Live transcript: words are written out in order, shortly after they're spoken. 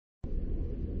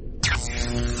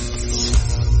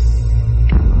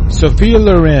Sophia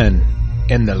Loren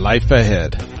in The Life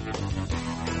Ahead.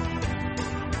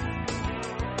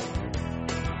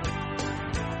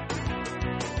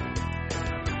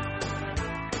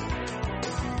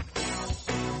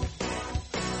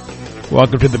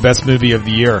 Welcome to the best movie of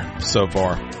the year so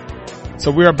far.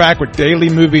 So we are back with daily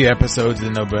movie episodes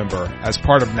in November as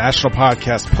part of National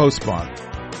Podcast Post Month.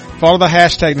 Follow the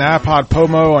hashtag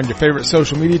NiPodPomo on your favorite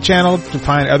social media channel to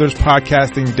find others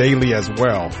podcasting daily as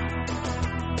well.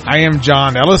 I am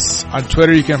John Ellis. On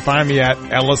Twitter you can find me at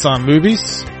Ellis on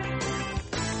Movies.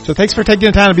 So thanks for taking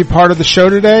the time to be part of the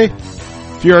show today.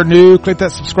 If you're new, click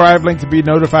that subscribe link to be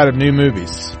notified of new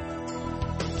movies.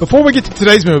 Before we get to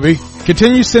today's movie,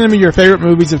 continue sending me your favorite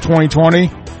movies of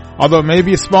 2020. Although it may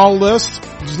be a small list,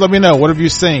 just let me know. What have you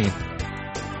seen?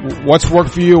 What's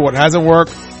worked for you? What hasn't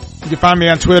worked? You can find me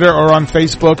on Twitter or on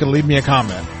Facebook and leave me a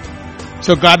comment.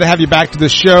 So glad to have you back to the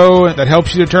show that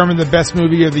helps you determine the best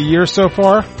movie of the year so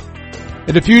far.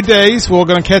 In a few days, we're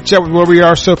going to catch up with where we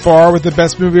are so far with the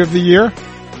best movie of the year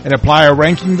and apply a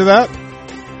ranking to that.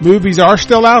 Movies are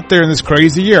still out there in this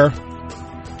crazy year.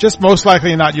 Just most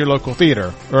likely not your local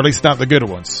theater, or at least not the good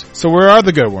ones. So where are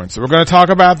the good ones? We're going to talk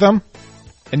about them.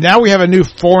 And now we have a new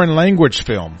foreign language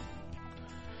film.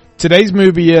 Today's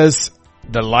movie is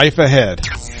The Life Ahead.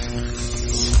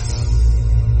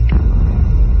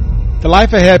 The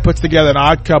Life Ahead puts together an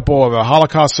odd couple of a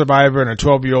Holocaust survivor and a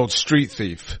 12-year-old street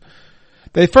thief.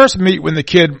 They first meet when the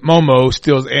kid Momo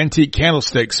steals antique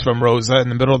candlesticks from Rosa in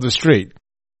the middle of the street.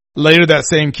 Later, that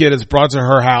same kid is brought to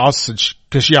her house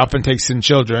because she often takes in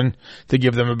children to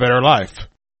give them a better life.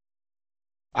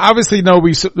 Obviously,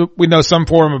 we know some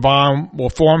form of bond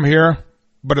will form here,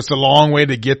 but it's a long way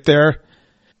to get there.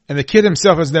 And the kid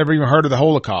himself has never even heard of the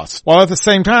Holocaust. While at the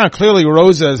same time, clearly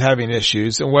Rosa is having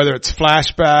issues, and whether it's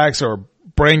flashbacks or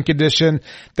brain condition,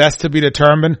 that's to be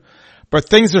determined. But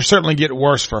things are certainly getting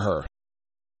worse for her.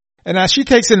 And as she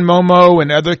takes in Momo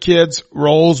and other kids,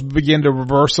 roles begin to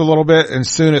reverse a little bit, and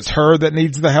soon it's her that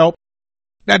needs the help.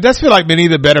 Now, it does feel like many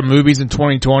of the better movies in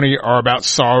 2020 are about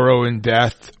sorrow and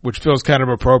death, which feels kind of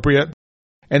appropriate.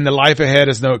 And The Life Ahead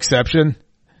is no exception.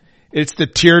 It's the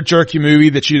tear-jerky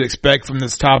movie that you'd expect from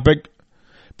this topic.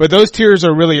 But those tears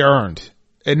are really earned.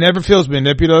 It never feels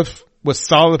manipulative, with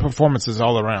solid performances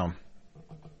all around.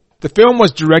 The film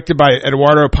was directed by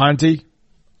Eduardo Ponti,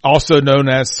 also known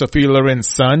as Sophia Loren's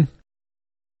son.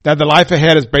 Now, The Life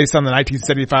Ahead is based on the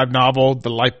 1975 novel The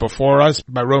Life Before Us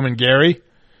by Roman Gary.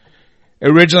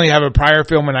 Originally had a prior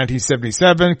film in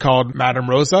 1977 called Madame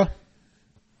Rosa.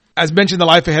 As mentioned, The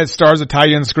Life Ahead stars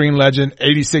Italian screen legend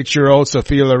 86-year-old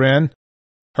Sophia Loren,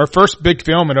 her first big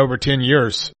film in over 10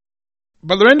 years.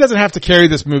 But Loren doesn't have to carry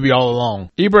this movie all alone.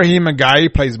 Ibrahim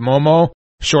Agai plays Momo,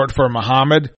 short for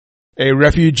Muhammad, a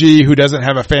refugee who doesn't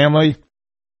have a family.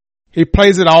 He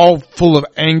plays it all full of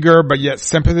anger but yet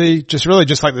sympathy, just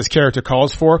like this character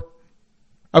calls for.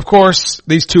 Of course,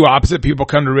 these two opposite people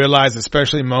come to realize,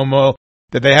 especially Momo,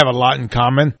 that they have a lot in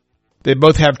common. They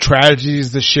both have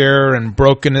tragedies to share and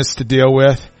brokenness to deal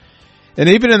with. And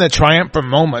even in the triumphant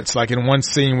moments, like in one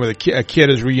scene where a kid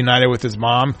is reunited with his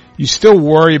mom, you still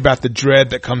worry about the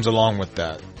dread that comes along with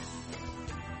that.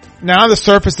 Now on the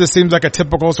surface, this seems like a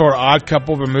typical sort of odd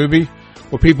couple of a movie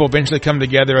where people eventually come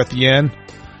together at the end.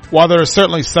 While there is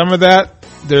certainly some of that,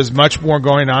 there's much more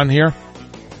going on here.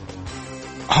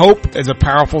 Hope is a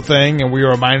powerful thing, and we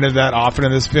are reminded of that often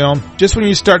in this film. Just when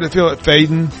you start to feel it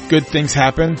fading, good things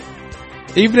happen.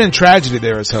 Even in tragedy,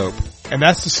 there is hope. And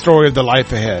that's the story of The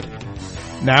Life Ahead,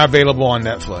 now available on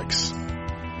Netflix.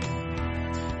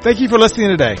 Thank you for listening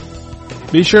today.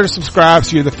 Be sure to subscribe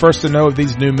so you're the first to know of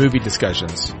these new movie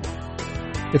discussions.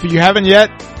 If you haven't yet,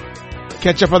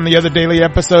 catch up on the other daily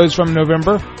episodes from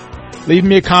November. Leave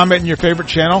me a comment in your favorite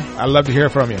channel. I'd love to hear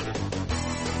from you.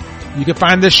 You can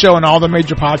find this show on all the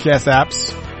major podcast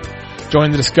apps.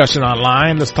 Join the discussion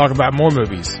online. Let's talk about more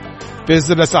movies.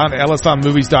 Visit us on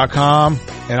ellisonmovies.com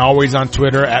and always on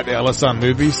Twitter at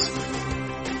ellisonmovies.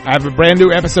 I have a brand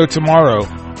new episode tomorrow.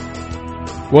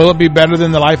 Will it be better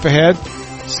than The Life Ahead?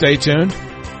 Stay tuned.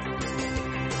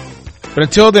 But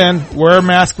until then, wear a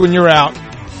mask when you're out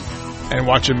and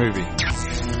watch a movie.